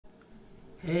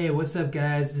Hey, what's up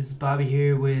guys? This is Bobby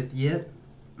here with yet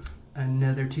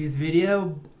another tooth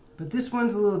video, but this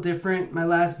one's a little different. My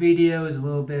last video is a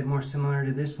little bit more similar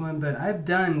to this one, but I've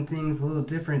done things a little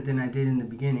different than I did in the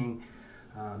beginning.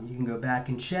 You can go back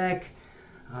and check.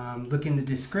 Look in the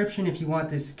description if you want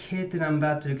this kit that I'm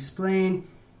about to explain.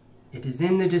 It is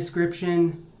in the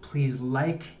description. Please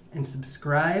like and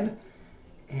subscribe,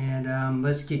 and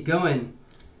let's get going.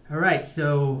 Alright,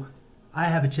 so I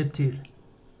have a chipped tooth.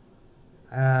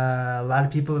 A lot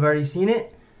of people have already seen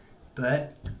it,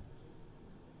 but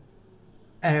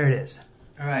there it is.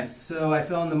 Alright, so I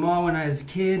fell in the mall when I was a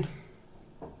kid,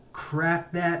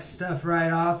 cracked that stuff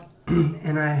right off,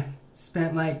 and I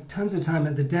spent like tons of time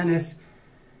at the dentist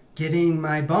getting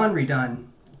my bond redone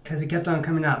because it kept on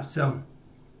coming out. So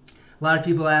a lot of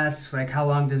people ask, like, how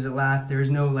long does it last? There is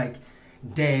no like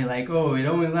day, like, oh, it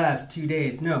only lasts 2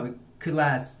 days. No, it could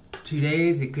last 2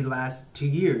 days, it could last 2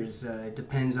 years. It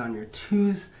depends on your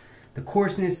tooth, the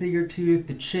coarseness of your tooth,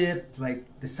 the chip, like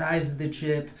the size of the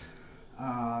chip,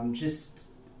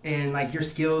 and like your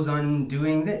skills on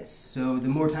doing this. So the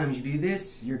more times you do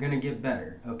this, you're gonna get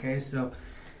better. Okay, so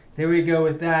there we go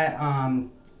with that.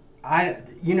 I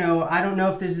don't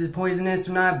know if this is poisonous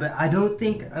or not, but I don't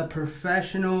think a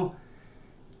professional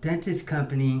dentist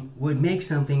company would make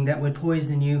something that would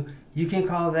poison you. You can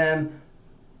call them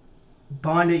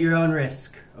bond at your own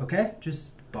risk, okay?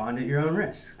 Just bond at your own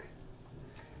risk.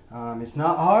 It's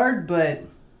not hard, but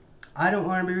I don't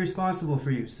want to be responsible for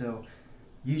you, so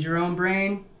use your own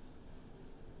brain.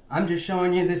 I'm just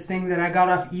showing you this thing that I got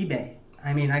off eBay.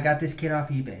 I got this kit off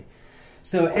eBay.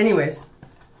 So anyways,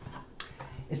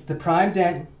 it's the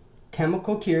Prime-Dent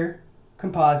chemical cure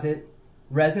composite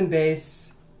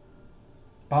resin-based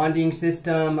bonding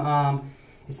system.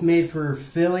 It's made for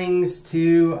fillings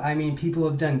too. People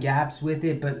have done gaps with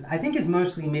it, but I think it's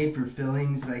mostly made for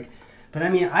fillings. But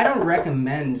I don't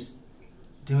recommend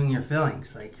doing your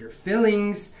fillings. Like your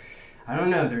fillings, I don't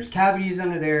know, there's cavities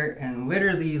under there, and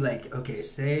literally, like, okay,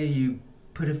 say you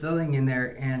put a filling in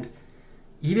there, and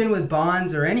even with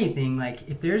bonds or anything, like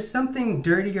if there's something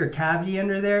dirty or cavity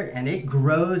under there and it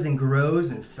grows and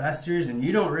grows and festers and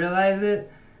you don't realize it,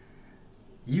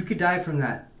 you could die from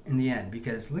that in the end,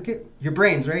 because look at your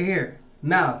brains right here.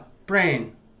 Mouth,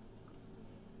 brain.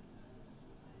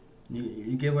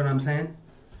 You get what I'm saying?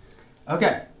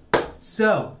 Okay,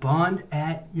 so bond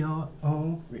at your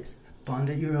own risk.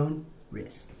 Bond at your own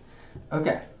risk.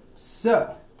 Okay,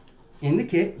 so in the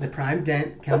kit, the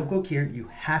Prime-Dent chemical cure, you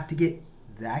have to get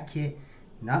that kit,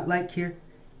 not light cure,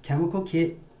 chemical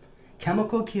cure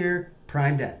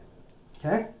Prime-Dent.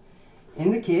 Okay?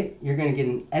 In the kit, you're going to get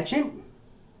an etchant.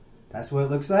 That's what it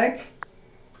looks like.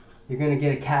 You're going to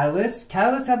get a catalyst.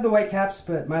 Catalysts have the white caps,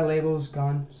 but my label's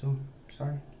gone, so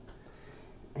sorry.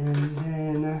 And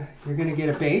then you're going to get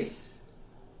a base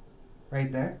right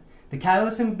there. The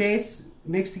catalyst and base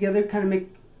mixed together kind of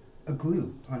make a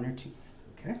glue on your tooth.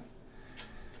 Okay?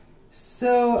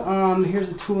 So here's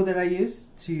a tool that I use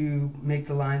to make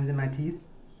the lines in my teeth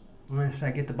once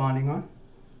I get the bonding on.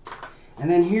 And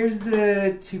then here's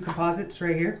the two composites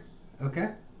right here. Okay?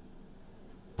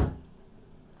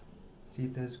 See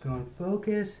if those go in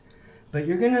focus. But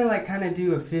you're gonna like kind of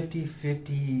do a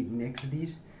 50-50 mix of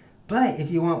these. But if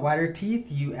you want whiter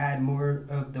teeth, you add more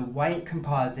of the white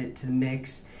composite to the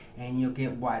mix and you'll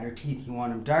get whiter teeth. You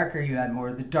want them darker, you add more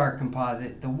of the dark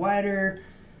composite. The whiter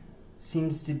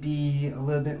seems to be a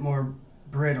little bit more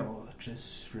brittle,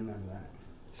 just remember that.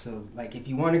 So like if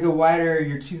you want to go whiter,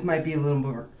 your tooth might be a little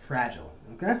more fragile,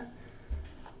 okay?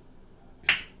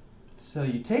 So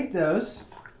you take those,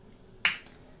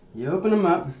 you open them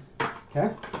up,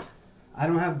 okay? I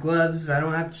don't have gloves, I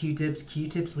don't have Q-tips.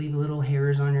 Q-tips leave little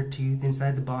hairs on your tooth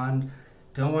inside the bond.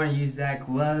 Don't want to use that.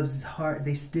 Gloves, it's hard,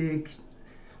 they stick.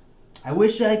 I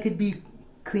wish I could be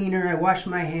cleaner. I wash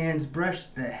my hands, brush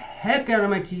the heck out of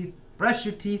my teeth, brush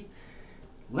your teeth.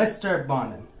 Let's start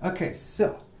bonding. Okay,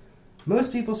 so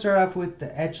most people start off with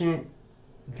the etchant.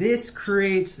 This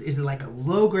is like a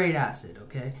low-grade acid,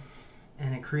 okay?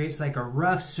 And it creates like a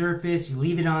rough surface. You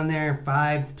leave it on there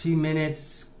 2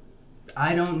 minutes.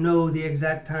 I don't know the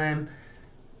exact time.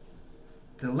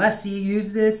 The less you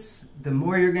use this, the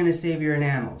more you're gonna save your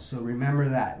enamel. So remember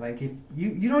that. Like if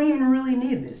you don't even really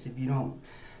need this if you don't.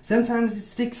 Sometimes it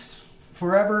sticks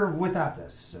forever without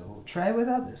this. So try it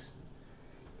without this.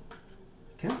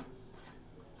 Okay?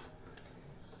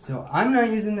 So I'm not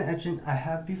using the etchant. I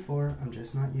have before. I'm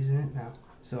just not using it now.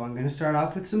 So I'm gonna start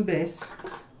off with some base.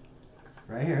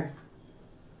 Right here.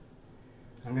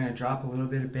 I'm going to drop a little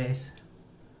bit of base.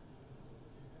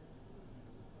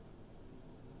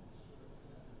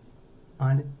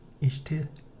 On each tooth.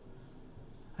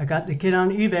 I got the kit on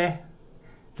eBay.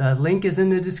 The link is in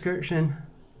the description.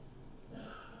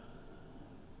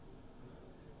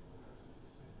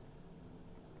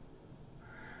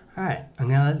 Alright, I'm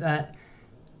gonna let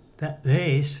that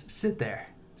base sit there.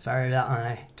 Sorry about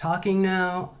my talking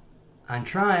now. I'm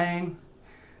trying.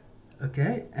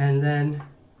 Okay, and then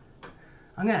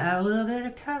I'm gonna add a little bit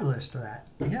of catalyst to that.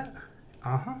 Yeah.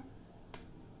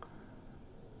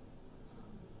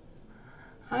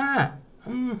 Alright.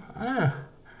 I'm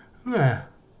gonna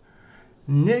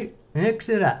mix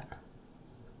it up.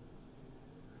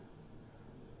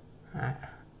 Alright.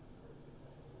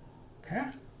 Okay.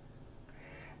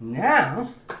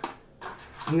 Now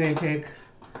I'm gonna take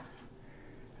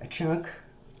a chunk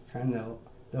from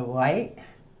the light.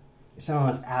 It's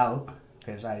almost out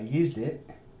because I used it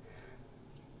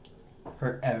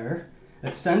forever.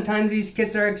 But sometimes these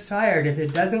kits are expired. If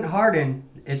it doesn't harden,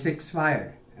 it's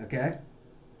expired. Okay?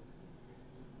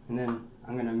 And then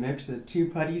I'm gonna mix the two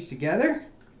putties together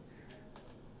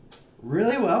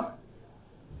really well.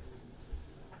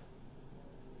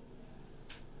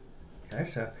 Okay,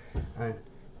 so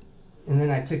and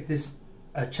then I took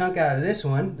a chunk out of this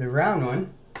one, the round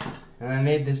one, and I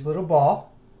made this little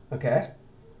ball. Okay.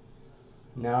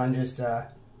 Now I'm just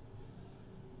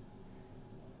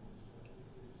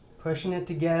pushing it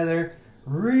together,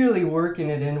 really working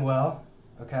it in well.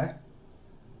 Okay.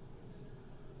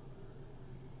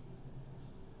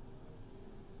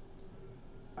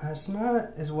 It's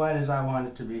not as wide as I want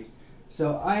it to be,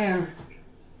 so I'm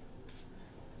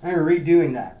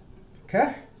redoing that.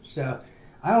 Okay. So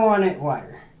I want it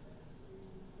wider.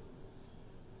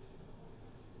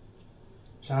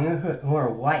 So I'm going to put more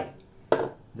white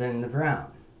than the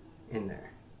brown in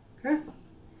there. Okay?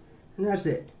 And that's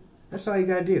it. That's all you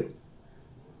got to do.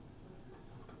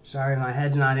 Sorry, my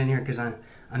head's not in here because I'm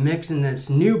mixing this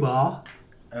new ball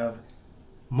of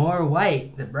more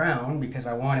white than brown because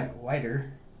I want it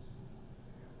whiter.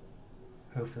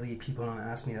 Hopefully people don't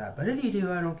ask me that, but if you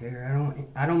do, I don't care.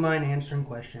 I don't mind answering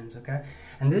questions, okay?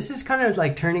 And this is kind of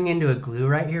like turning into a glue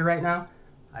right here, right now.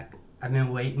 I've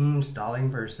been waiting,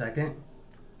 stalling for a second,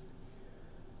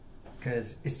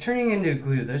 because it's turning into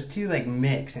glue. Those two like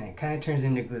mix, and it kind of turns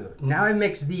into glue. Now I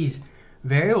mix these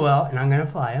very well, and I'm gonna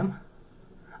apply them.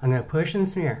 I'm gonna push and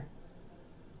smear.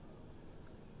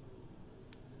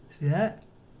 See that?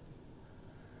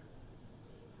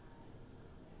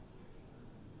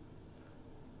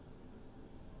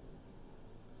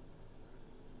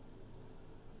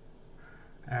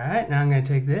 Alright, now I'm going to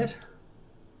take this.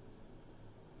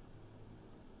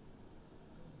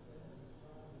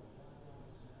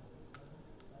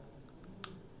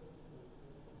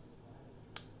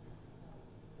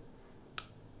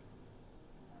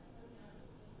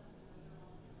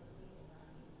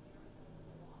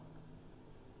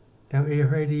 Don't be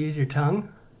afraid to use your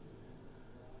tongue.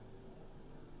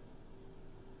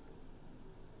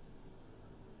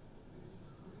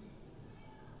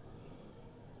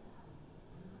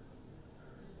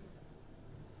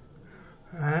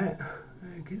 Alright,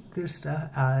 get this stuff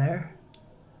out of there.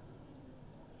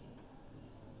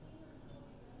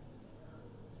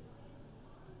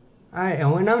 Alright,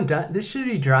 and when I'm done, this should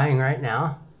be drying right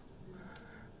now.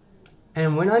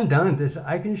 And when I'm done with this,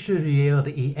 I should be able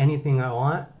to eat anything I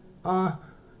want.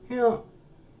 You know,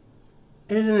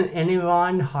 isn't any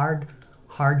hard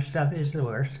stuff is the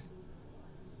worst.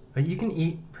 But you can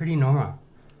eat pretty normal.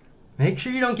 Make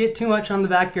sure you don't get too much on the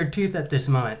back of your tooth at this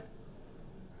moment.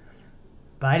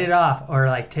 Bite it off, or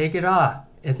like take it off.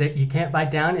 You can't bite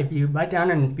down, if you bite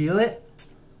down and feel it,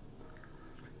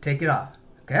 take it off,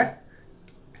 okay?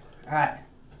 Alright,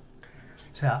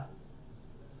 so,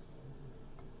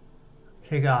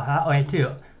 take it off that way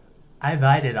too. I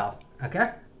bite it off,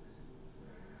 okay?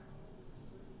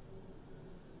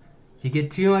 If you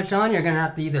get too much on, you're gonna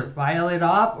have to either file it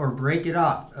off or break it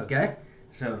off, okay?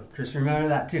 So, just remember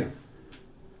that too.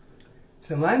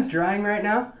 So mine's drying right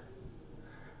now.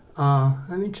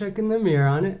 Let me check in the mirror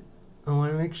on it. I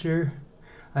want to make sure.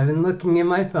 I've been looking in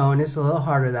my phone. It's a little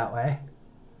harder that way.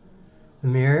 The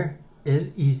mirror is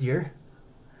easier.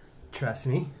 Trust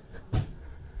me.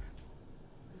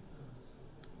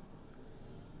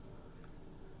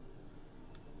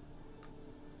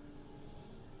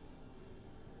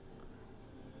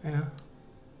 Yeah.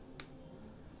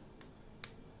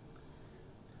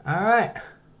 All right.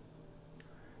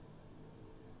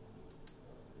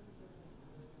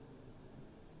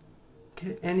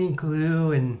 Get any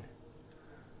glue and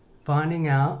bonding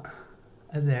out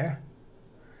of there.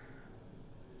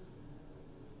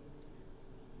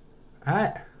 All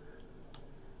right.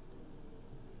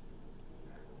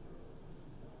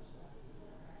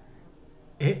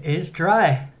 It is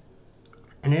dry.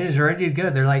 and it is ready to go.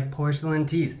 They're like porcelain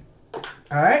teeth.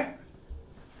 Alright,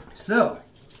 so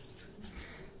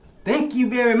thank you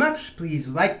very much. Please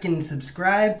like and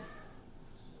subscribe.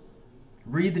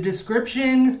 Read the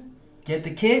description. Get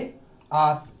the kit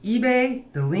off eBay.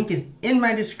 The link is in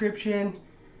my description.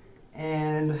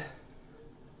 And